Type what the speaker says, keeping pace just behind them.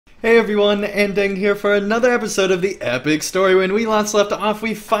Hey everyone, Andang here for another episode of the Epic Story. When we last left off,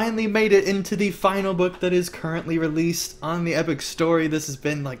 we finally made it into the final book that is currently released on the Epic Story. This has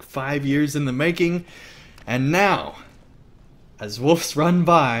been like 5 years in the making. And now, as wolves run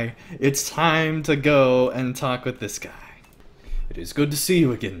by, it's time to go and talk with this guy. It is good to see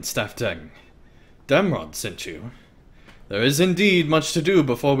you again, Andang. Damrod sent you. There is indeed much to do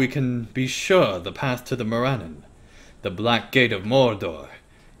before we can be sure the path to the Morannon, the Black Gate of Mordor,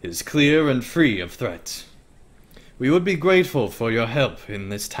 is clear and free of threat. We would be grateful for your help in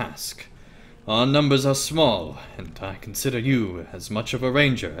this task. Our numbers are small, and I consider you as much of a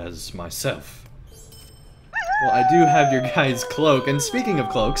ranger as myself. Well, I do have your guy's cloak, and speaking of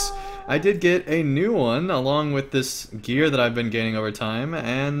cloaks, I did get a new one along with this gear that I've been gaining over time,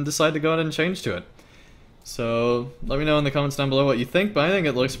 and decided to go ahead and change to it. So, let me know in the comments down below what you think, but I think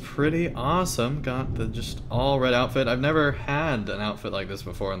it looks pretty awesome. Got the just all red outfit. I've never had an outfit like this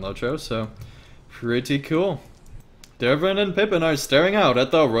before in LOTRO, so pretty cool. Devin and Pippin are staring out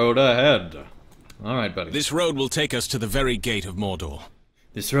at the road ahead. Alright, buddy. This road will take us to the very gate of Mordor.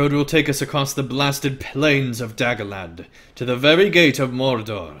 This road will take us across the blasted plains of Daggerland, to the very gate of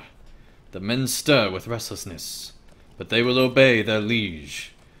Mordor. The men stir with restlessness, but they will obey their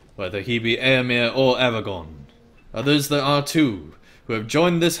liege, whether he be Éomer or Aragorn. Others there are too, who have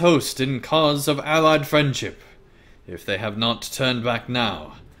joined this host in cause of allied friendship. If they have not turned back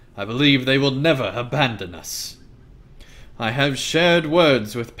now, I believe they will never abandon us. I have shared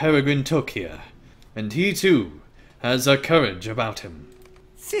words with Peregrine Took here, and he too has a courage about him.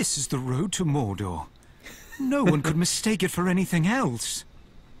 This is the road to Mordor. No one could mistake it for anything else.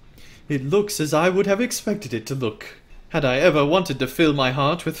 It looks as I would have expected it to look, had I ever wanted to fill my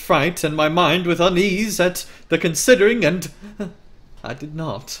heart with fright and my mind with unease at the considering, and I did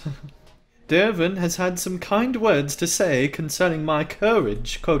not. Dervin has had some kind words to say concerning my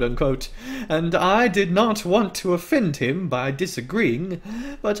courage, quote-unquote, and I did not want to offend him by disagreeing,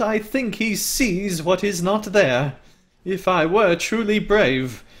 but I think he sees what is not there. If I were truly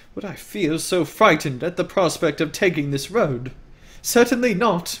brave, would I feel so frightened at the prospect of taking this road? Certainly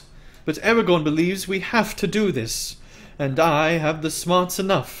not, but Aragorn believes we have to do this, and I have the smarts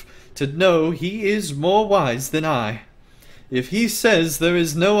enough to know he is more wise than I. If he says there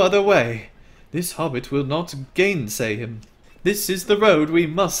is no other way, this hobbit will not gainsay him. This is the road we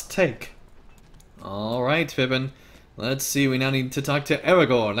must take. Alright, Pippin. Let's see, we now need to talk to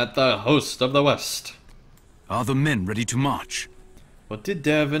Aragorn at the Host of the West. Are the men ready to march? What did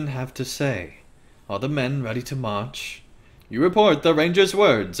Dervin have to say? Are the men ready to march? You report the ranger's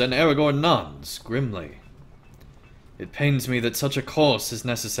words, and Aragorn nods grimly. It pains me that such a course is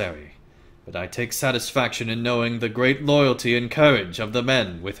necessary, but I take satisfaction in knowing the great loyalty and courage of the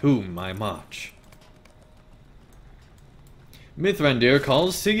men with whom I march. Mithrandir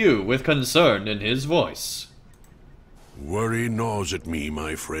calls to you with concern in his voice. Worry gnaws at me,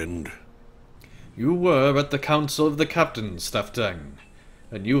 my friend. You were at the council of the captains, Andang,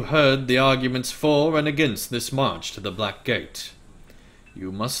 and you heard the arguments for and against this march to the Black Gate.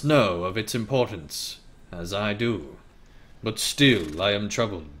 You must know of its importance, as I do. But still I am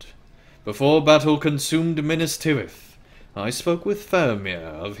troubled. Before battle consumed Minas Tirith, I spoke with Faramir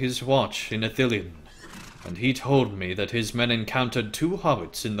of his watch in Ithilien, and he told me that his men encountered 2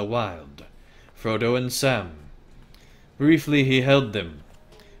 hobbits in the wild, Frodo and Sam. Briefly he held them,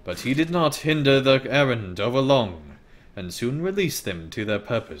 but he did not hinder the errand over long, and soon released them to their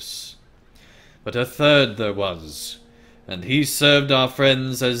purpose. But a third there was, and he served our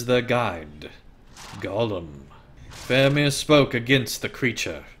friends as their guide, Gollum. Faramir spoke against the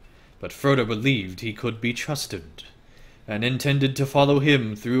creature, but Frodo believed he could be trusted, and intended to follow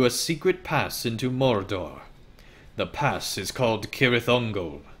him through a secret pass into Mordor. The pass is called Cirith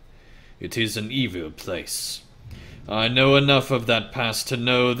Ungol. It is an evil place. I know enough of that pass to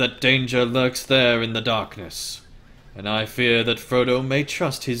know that danger lurks there in the darkness, and I fear that Frodo may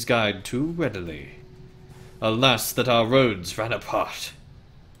trust his guide too readily. Alas that our roads ran apart.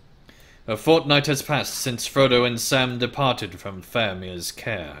 A fortnight has passed since Frodo and Sam departed from Faramir's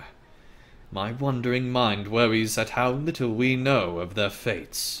care. My wandering mind worries at how little we know of their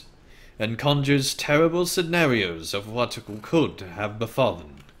fates, and conjures terrible scenarios of what could have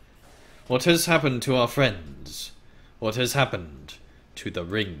befallen. What has happened to our friends? What has happened to the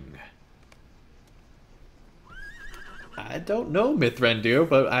ring? I don't know, Mithrandir,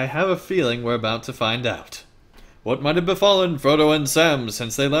 but I have a feeling we're about to find out. What might have befallen Frodo and Sam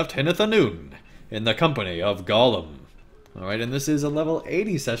since they left Hineth in the company of Gollum? Alright, and this is a level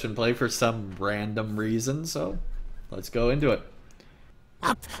 80 session play for some random reason, so let's go into it.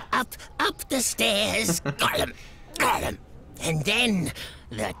 Up the stairs, Gollum, Gollum, and then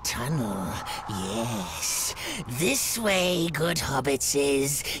The tunnel, yes. This way, good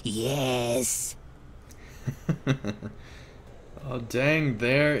hobbitses, yes. Oh dang,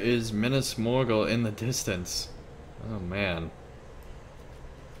 there is Minas Morgul in the distance. Oh man.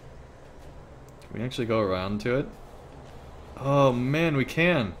 Can we actually go around to it? Oh man, we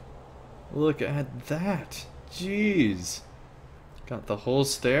can. Look at that. Jeez. Got the whole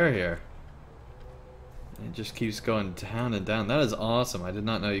stair here. It just keeps going down and down. That is awesome. I did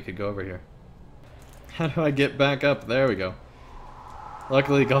not know you could go over here. How do I get back up? There we go.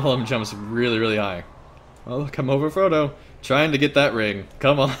 Luckily, Gollum jumps really, really high. Oh, come over, Frodo. Trying to get that ring.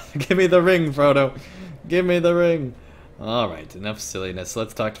 Come on. Give me the ring, Frodo. Give me the ring. Alright, enough silliness.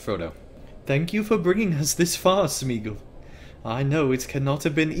 Let's talk to Frodo. Thank you for bringing us this far, Smeagol. I know it cannot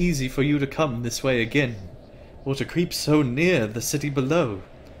have been easy for you to come this way again, or to creep so near the city below,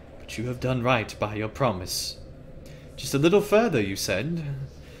 but you have done right by your promise. Just a little further, you said.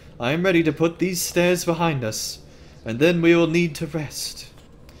 I am ready to put these stairs behind us, and then we will need to rest,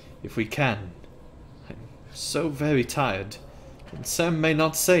 if we can. I'm so very tired, and Sam may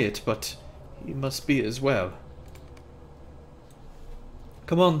not say it, but he must be as well.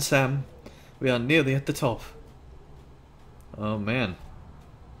 Come on, Sam. We are nearly at the top. Oh man.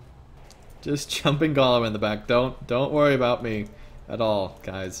 Just jumping Gollum in the back. Don't worry about me at all,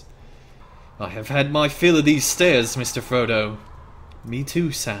 guys. I have had my fill of these stairs, Mr. Frodo. Me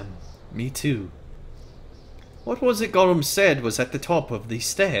too, Sam. Me too. What was it Gollum said was at the top of these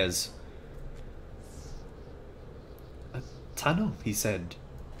stairs? A tunnel, he said.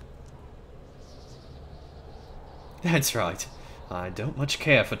 That's right. I don't much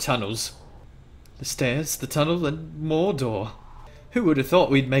care for tunnels. The stairs, the tunnel, and Mordor. Who would have thought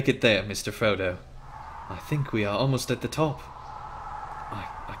we'd make it there, Mr. Frodo? I think we are almost at the top.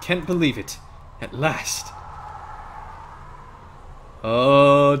 I can't believe it. At last.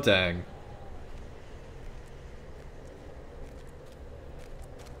 Oh, dang.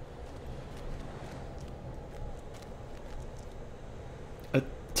 A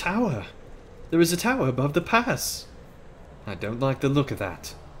tower. There is a tower above the pass. I don't like the look of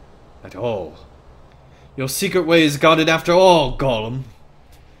that. At all. Your secret way is guarded after all, Gollum.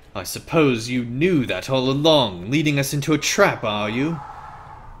 I suppose you knew that all along, leading us into a trap, are you?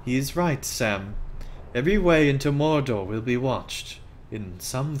 He is right, Sam. Every way into Mordor will be watched, in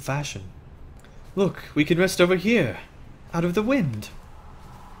some fashion. Look, we can rest over here, out of the wind.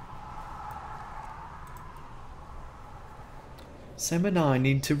 Sam and I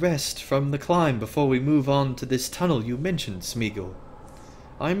need to rest from the climb before we move on to this tunnel you mentioned, Smeagol.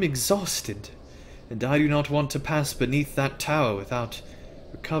 I'm exhausted, and I do not want to pass beneath that tower without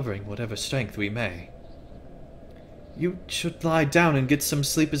recovering whatever strength we may. You should lie down and get some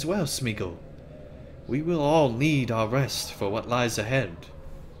sleep as well, Smeagol. We will all need our rest for what lies ahead,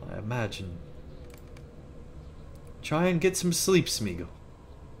 I imagine. Try and get some sleep, Smeagol.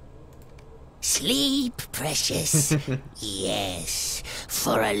 Sleep, precious. Yes,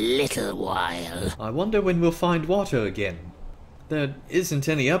 for a little while. I wonder when we'll find water again. There isn't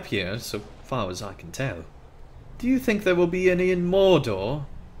any up here, so far as I can tell. Do you think there will be any in Mordor?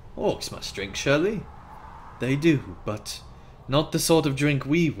 Orcs must drink, surely? They do, but not the sort of drink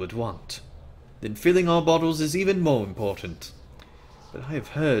we would want. Then filling our bottles is even more important. But I have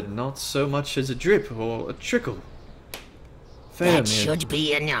heard not so much as a drip or a trickle. That should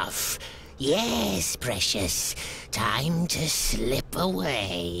be enough. Yes, precious. Time to slip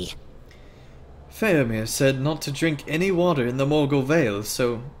away. Faramir said not to drink any water in the Morgul Vale,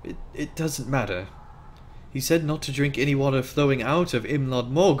 so it doesn't matter. He said not to drink any water flowing out of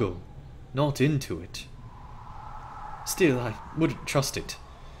Imlad Morgul, not into it. Still, I wouldn't trust it.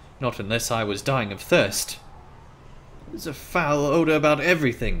 Not unless I was dying of thirst. There's a foul odor about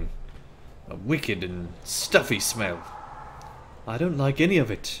everything. A wicked and stuffy smell. I don't like any of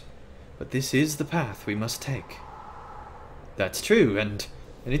it, but this is the path we must take. That's true, and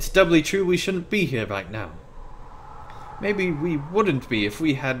it's doubly true we shouldn't be here right now. Maybe we wouldn't be if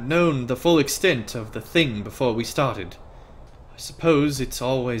we had known the full extent of the thing before we started. I suppose it's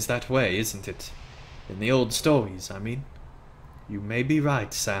always that way, isn't it? In the old stories, I mean. You may be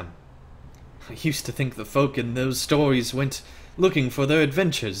right, Sam. I used to think the folk in those stories went looking for their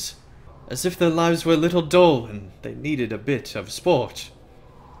adventures, as if their lives were a little dull and they needed a bit of sport.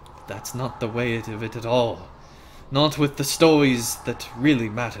 But that's not the way of it at all. Not with the stories that really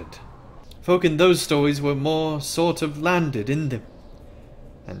mattered. Folk in those stories were more sort of landed in them,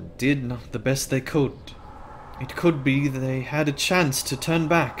 and did not the best they could. It could be they had a chance to turn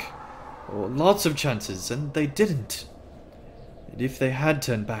back, or lots of chances, and they didn't. And if they had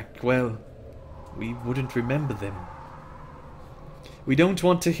turned back, well, we wouldn't remember them. We don't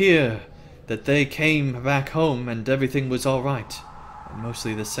want to hear that they came back home and everything was alright, and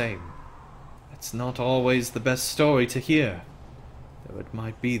mostly the same. It's not always the best story to hear, though it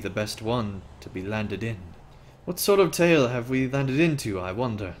might be the best one to be landed in. What sort of tale have we landed into, I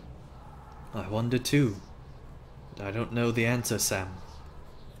wonder? I wonder too. But I don't know the answer, Sam.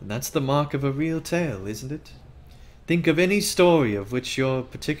 And that's the mark of a real tale, isn't it? Think of any story of which you're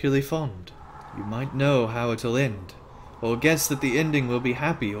particularly fond. You might know how it'll end, or guess that the ending will be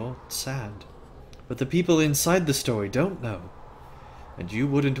happy or sad. But the people inside the story don't know, and you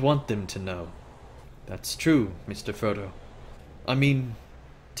wouldn't want them to know. That's true, Mr. Frodo. I mean,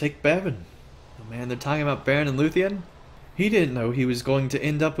 take Beren. The man they're talking about, Beren and Luthien? He didn't know he was going to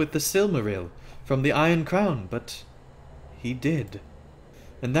end up with the Silmaril from the Iron Crown, but he did.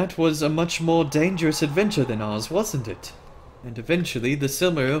 And that was a much more dangerous adventure than ours, wasn't it? And eventually the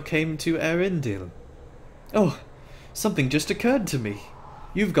Silmaril came to Arendil. Oh, something just occurred to me.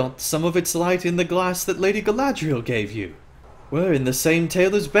 You've got some of its light in the glass that Lady Galadriel gave you. We're in the same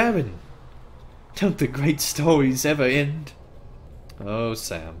tale as Beren. Don't the great stories ever end? Oh,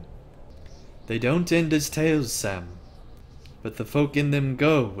 Sam. They don't end as tales, Sam. But the folk in them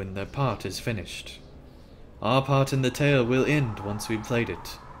go when their part is finished. Our part in the tale will end once we've played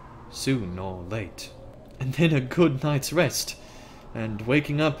it, soon or late. And then a good night's rest, and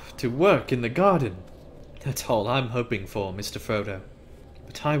waking up to work in the garden. That's all I'm hoping for, Mr. Frodo.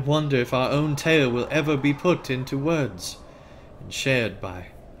 But I wonder if our own tale will ever be put into words, and shared by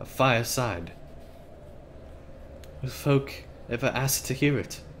a fireside. Will folk ever ask to hear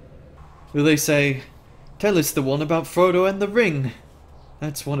it? Will they say, "Tell us the one about Frodo and the ring"?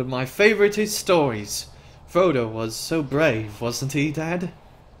 That's one of my favourite stories. Frodo was so brave, wasn't he, Dad?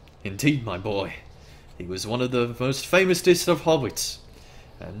 Indeed, my boy. He was one of the most famousest of hobbits.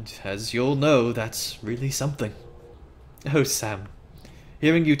 And, as you'll know, that's really something. Oh, Sam.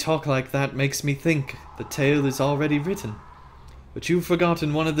 Hearing you talk like that makes me think the tale is already written. But you've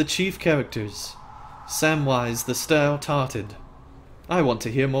forgotten one of the chief characters. Samwise the Stout-Hearted. I want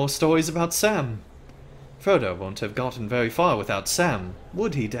to hear more stories about Sam. Frodo won't have gotten very far without Sam,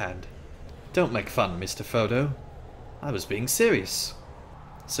 would he, Dad? Don't make fun, Mr. Frodo. I was being serious.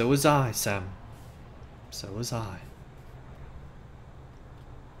 So was I, Sam. So was I.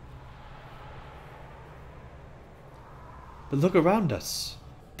 But look around us.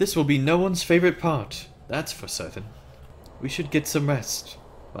 This will be no one's favorite part, that's for certain. We should get some rest,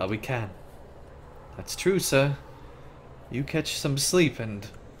 while we can. That's true, sir. You catch some sleep and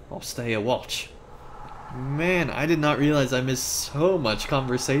I'll stay a watch. Man, I did not realize I missed so much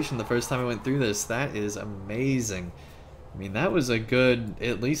conversation the first time I went through this. That is amazing. I mean, that was a good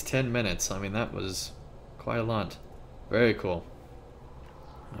at least 10 minutes. I mean, that was quite a lot. Very cool.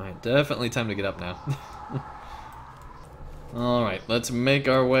 Alright, definitely time to get up now. Alright, let's make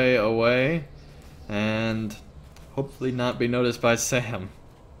our way away and hopefully not be noticed by Sam.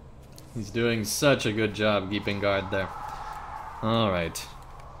 He's doing such a good job keeping guard there. Alright.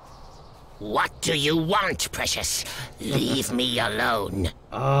 What do you want, Precious? Leave me alone.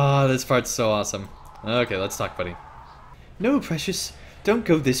 Ah, this part's so awesome. Okay, let's talk, buddy. No, Precious, don't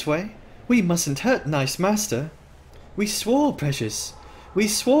go this way. We mustn't hurt Nice Master. We swore, Precious. We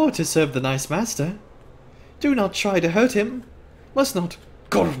swore to serve the Nice Master. Do not try to hurt him. Must not.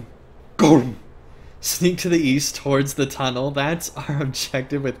 Gollum! Gollum! Sneak to the east towards the tunnel. That's our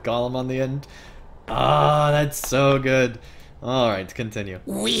objective with Gollum on the end. Ah, that's so good. Alright, continue.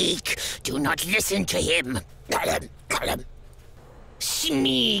 Weak! Do not listen to him! Gollum! Gollum!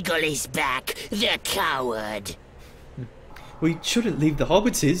 Smeagol is back, the coward! We shouldn't leave the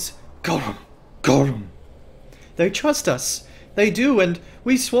hobbitses. Gollum! Gollum! They trust us. They do, and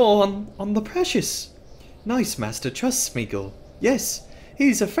we swore on the Precious. Nice Master trusts Smeagol. Yes,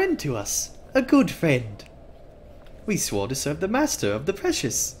 he's a friend to us. A good friend. We swore to serve the Master of the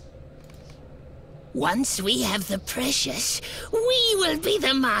Precious. Once we have the Precious, we will be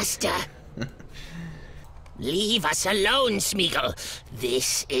the Master. Leave us alone, Smeagol.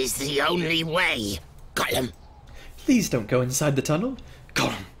 This is the only way. Gollum! Please don't go inside the tunnel.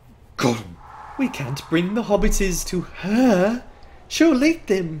 Gollum! Gollum! We can't bring the hobbitses to her. She'll eat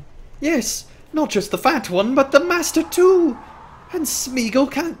them. Yes, not just the fat one, but the Master too. And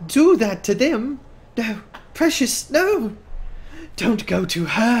Smeagol can't do that to them. No, Precious, no. Don't go to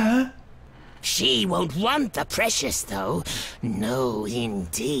her. She won't want the Precious, though. No,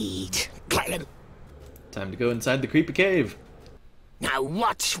 indeed. Gollum! Time to go inside the creepy cave. Now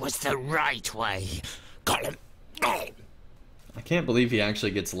what was the right way? Gollum! Gollum! I can't believe he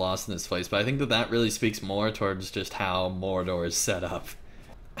actually gets lost in this place, but I think that really speaks more towards just how Mordor is set up.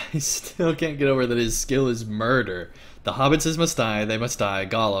 I still can't get over that his skill is murder. The hobbits must die, they must die.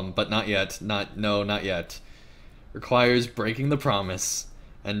 Gollum, but not yet. Not yet. Requires breaking the promise,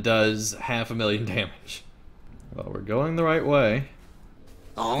 and does 500,000 damage. Well, we're going the right way.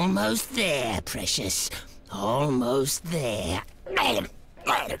 Almost there, precious. Almost there.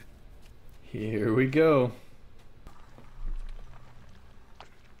 Here we go.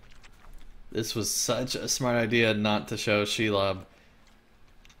 This was such a smart idea not to show Shelob.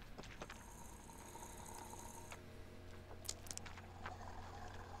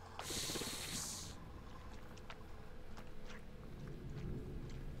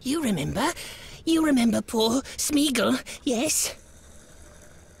 You remember? You remember poor Smeagol, yes?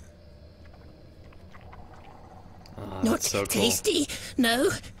 Oh, Not so cool. tasty. No,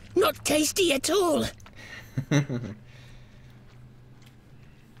 not tasty at all.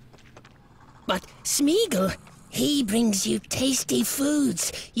 But Smeagol, he brings you tasty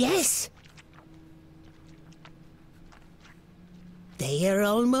foods, yes? They are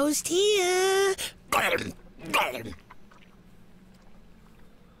almost here.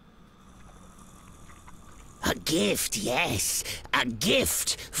 A gift, yes. A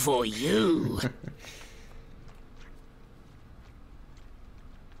gift for you.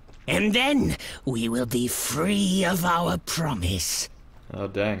 And then we will be free of our promise. Oh,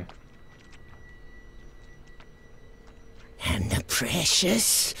 dang. And the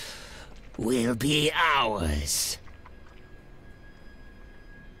precious will be ours.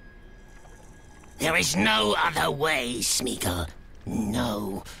 There is no other way, Smeagol.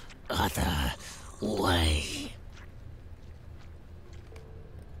 No other way.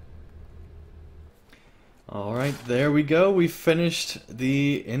 Alright, there we go. We finished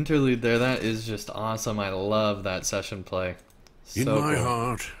the interlude there. That is just awesome. I love that session play. In So my cool.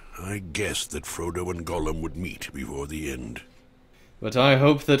 heart, I guessed that Frodo and Gollum would meet before the end. But I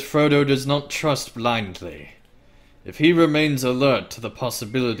hope that Frodo does not trust blindly. If he remains alert to the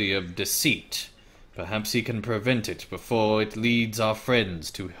possibility of deceit, perhaps he can prevent it before it leads our friends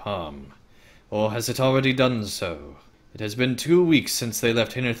to harm. Or has it already done so? It has been 2 weeks since they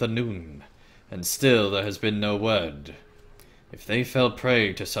left Hinnerthanoon, and still there has been no word. If they fell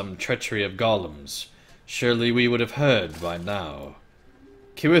prey to some treachery of Gollum's, surely we would have heard by now.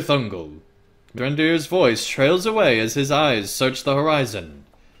 Cirith Ungol. Mithrandir's voice trails away as his eyes search the horizon.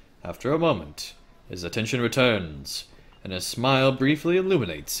 After a moment, his attention returns, and a smile briefly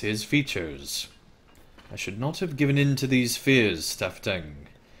illuminates his features. I should not have given in to these fears, Stafteng.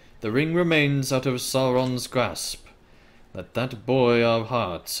 The ring remains out of Sauron's grasp. Let that buoy our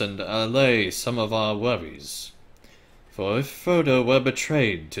hearts and allay some of our worries. For if Frodo were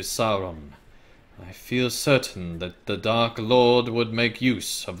betrayed to Sauron, I feel certain that the Dark Lord would make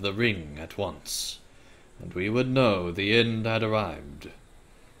use of the ring at once, and we would know the end had arrived.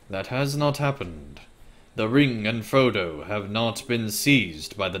 That has not happened. The ring and Frodo have not been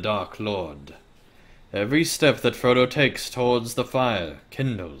seized by the Dark Lord. Every step that Frodo takes towards the fire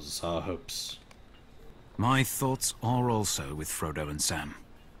kindles our hopes. My thoughts are also with Frodo and Sam.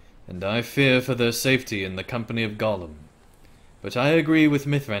 And I fear for their safety in the company of Gollum. But I agree with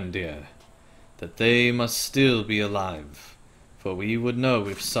Mithrandir, that they must still be alive, for we would know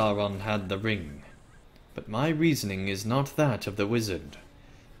if Sauron had the ring. But my reasoning is not that of the wizard.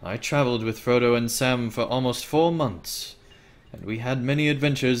 I travelled with Frodo and Sam for almost 4 months, and we had many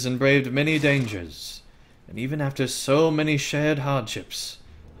adventures and braved many dangers, and even after so many shared hardships,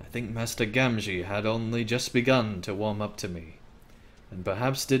 I think Master Gamgee had only just begun to warm up to me, and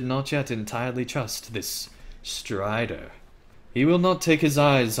perhaps did not yet entirely trust this Strider. He will not take his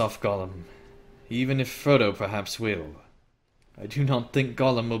eyes off Gollum, even if Frodo perhaps will. I do not think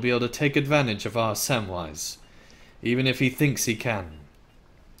Gollum will be able to take advantage of our Samwise, even if he thinks he can.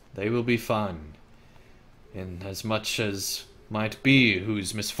 They will be fine, in as much as might be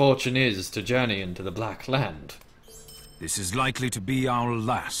whose misfortune is to journey into the Black Land. This is likely to be our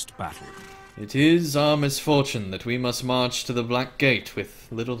last battle. It is our misfortune that we must march to the Black Gate with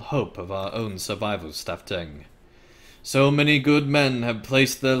little hope of our own survival, Stafteng. So many good men have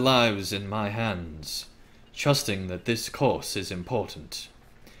placed their lives in my hands, trusting that this course is important.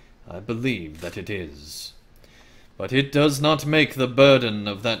 I believe that it is. But it does not make the burden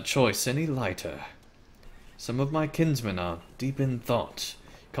of that choice any lighter. Some of my kinsmen are deep in thought,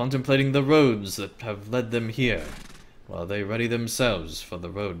 contemplating the roads that have led them here, while they ready themselves for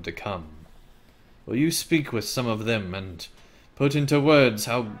the road to come. Will you speak with some of them and put into words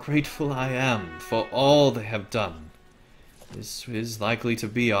how grateful I am for all they have done? This is likely to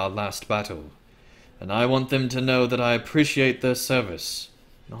be our last battle, and I want them to know that I appreciate their service,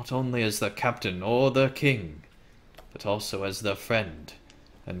 not only as their captain or their king, but also as their friend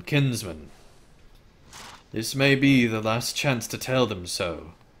and kinsmen. This may be the last chance to tell them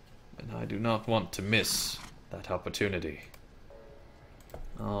so, and I do not want to miss that opportunity.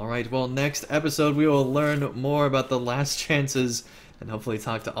 Alright, well, next episode we will learn more about the last chances and hopefully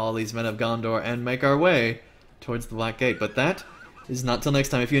talk to all these men of Gondor and make our way towards the Black Gate. But that is not till next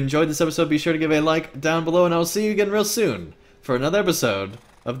time. If you enjoyed this episode, be sure to give a like down below, and I'll see you again real soon for another episode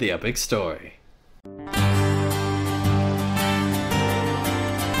of The Epic Story.